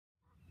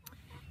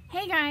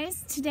Hey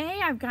guys,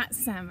 today I've got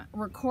some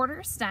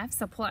recorder stuff,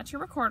 so pull out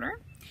your recorder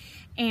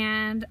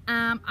and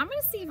I'm going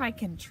to see if I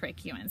can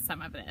trick you in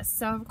some of this.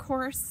 So of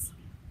course,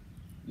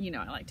 you know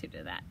I like to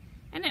do that.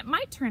 And it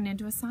might turn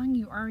into a song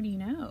you already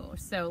know,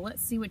 so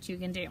let's see what you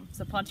can do.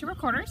 So pull out your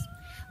recorders.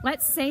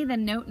 Let's say the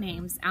note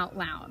names out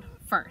loud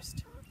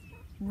first.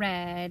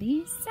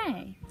 Ready,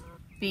 say.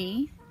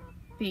 B,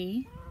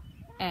 B,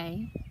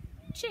 A,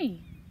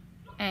 G.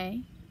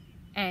 A,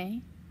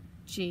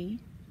 G,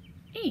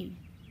 E.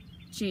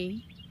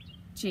 G,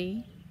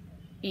 G,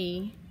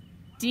 E,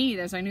 D.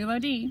 There's our new low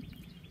D.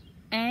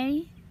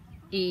 A,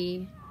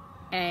 E,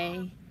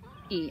 A,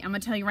 E. I'm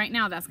going to tell you right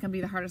now that's going to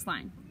be the hardest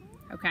line.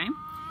 Okay?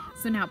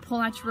 So now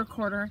pull out your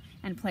recorder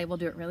and play. We'll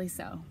do it really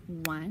slow.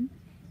 1,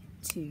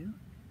 2,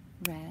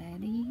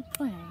 ready,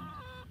 play.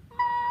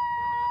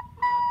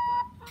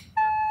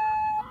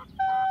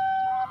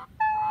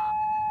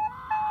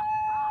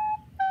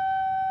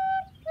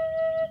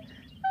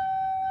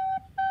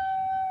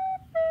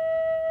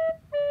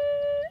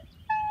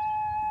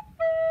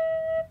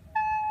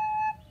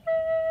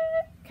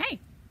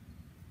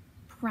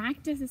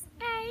 Practice is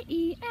A,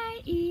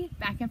 E,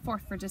 back and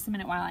forth for just a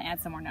minute while I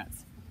add some more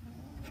notes.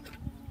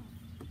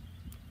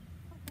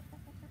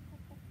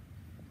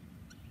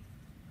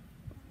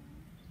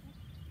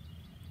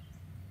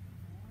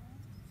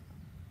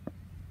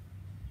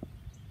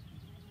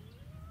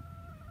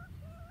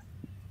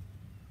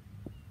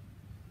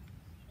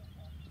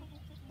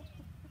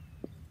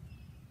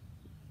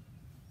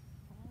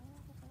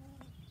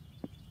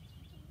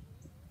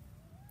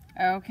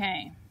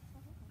 Okay.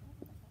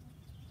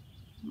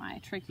 My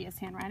trickiest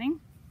handwriting.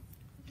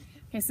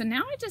 Okay, so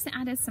now I just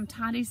added some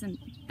toddies and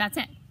that's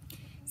it.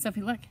 So if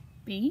you look,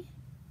 B,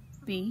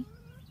 B,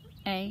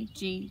 A,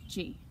 G,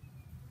 G.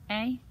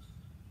 A,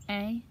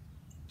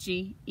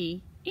 G,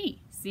 E, E.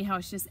 See how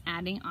it's just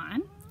adding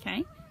on,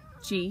 okay?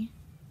 G,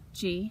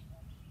 G,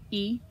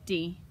 E,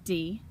 D,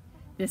 D.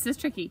 This is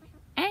tricky.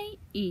 A,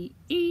 E,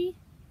 E,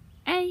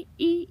 A,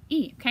 E,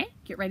 E. Okay,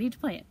 get ready to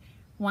play it.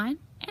 1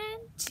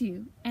 and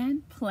 2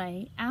 and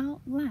play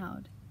out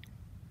loud.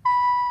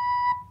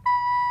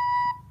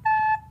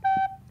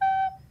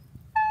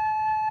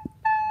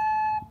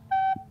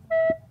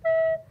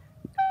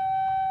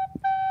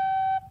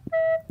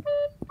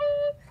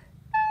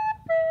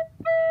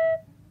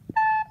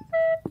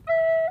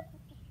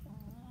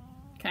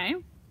 Okay,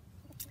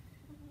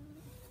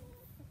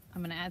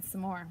 I'm going to add some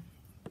more.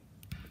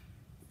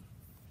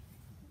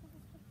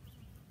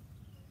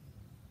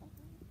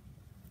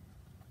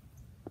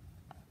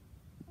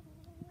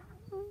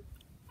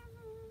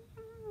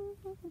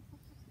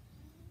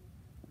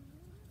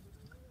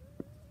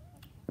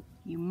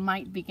 You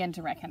might begin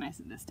to recognize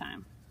it this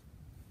time.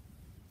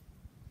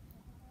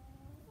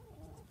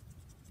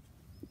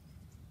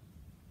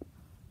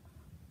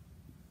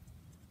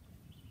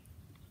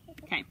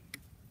 Okay.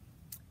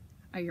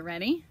 Are you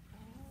ready?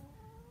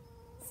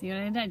 See what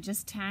I did? I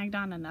just tagged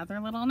on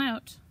another little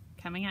note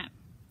coming up.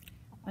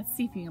 Let's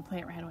see if you can play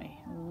it right away.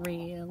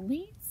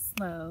 Really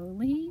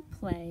slowly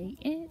play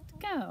it,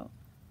 go.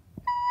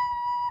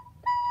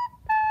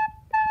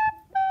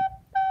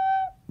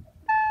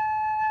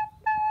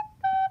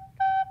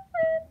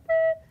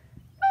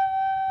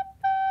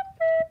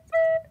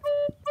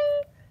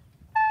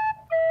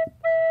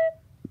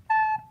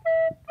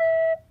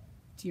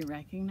 Do you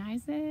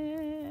recognize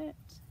it?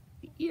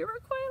 The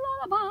Iroquois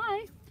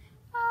Lullaby.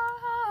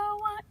 Oh,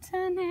 what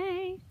a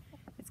name.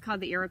 It's called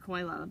the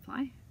Iroquois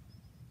Lullaby.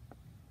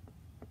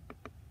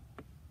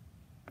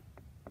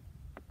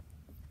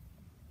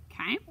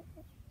 Okay.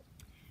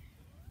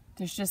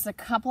 There's just a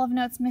couple of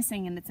notes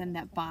missing and it's in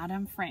that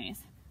bottom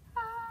phrase.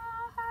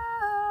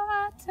 Oh,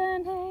 what a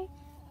name.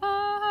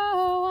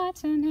 Oh,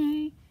 what a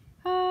name.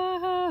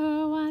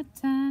 Oh,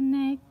 what a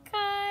name.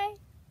 Kai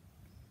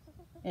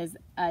is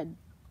a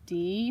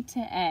D to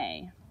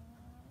A.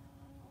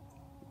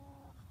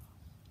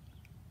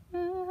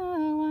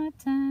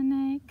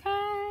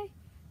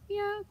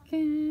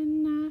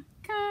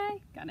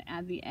 Gotta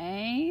add the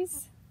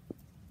A's.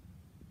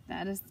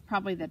 That is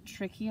probably the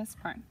trickiest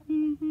part.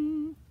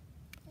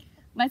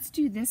 Let's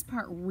do this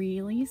part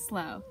really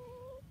slow.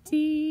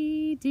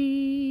 D,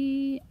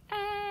 D,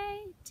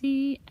 A,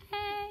 D,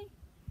 A,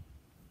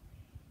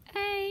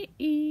 A,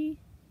 E,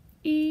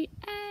 E,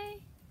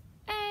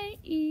 A,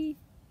 E,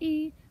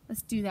 E.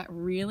 Let's do that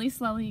really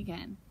slowly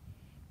again.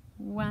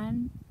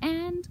 1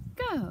 and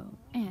go.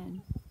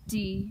 And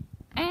D,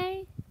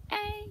 A,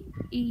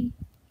 E,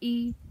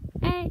 E,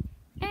 A,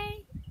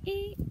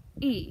 E,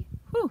 E.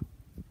 Whew.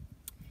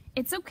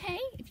 It's okay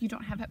if you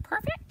don't have it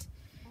perfect.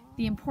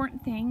 The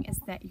important thing is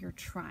that you're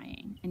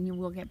trying and you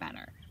will get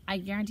better. I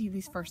guarantee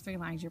these first 3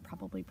 lines you're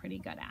probably pretty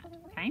good at,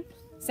 okay?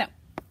 So,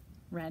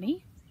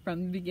 ready?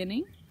 From the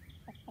beginning,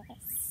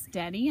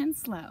 steady and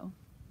slow.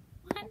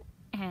 1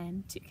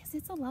 and 2, because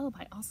it's a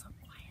lullaby, also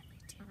quietly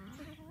too.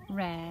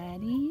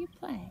 Ready,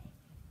 play.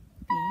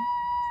 B, B.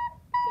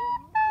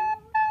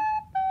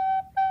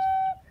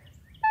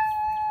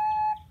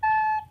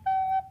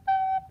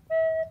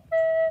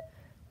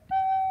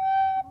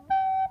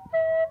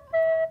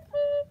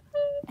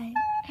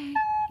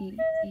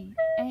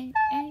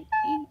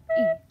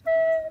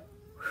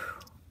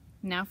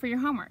 Now for your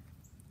homework.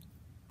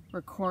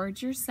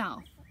 Record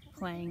yourself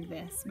playing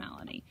this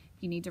melody.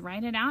 If you need to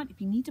write it out,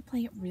 if you need to play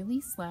it really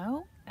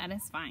slow, that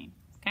is fine.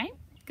 Okay?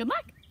 Good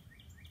luck.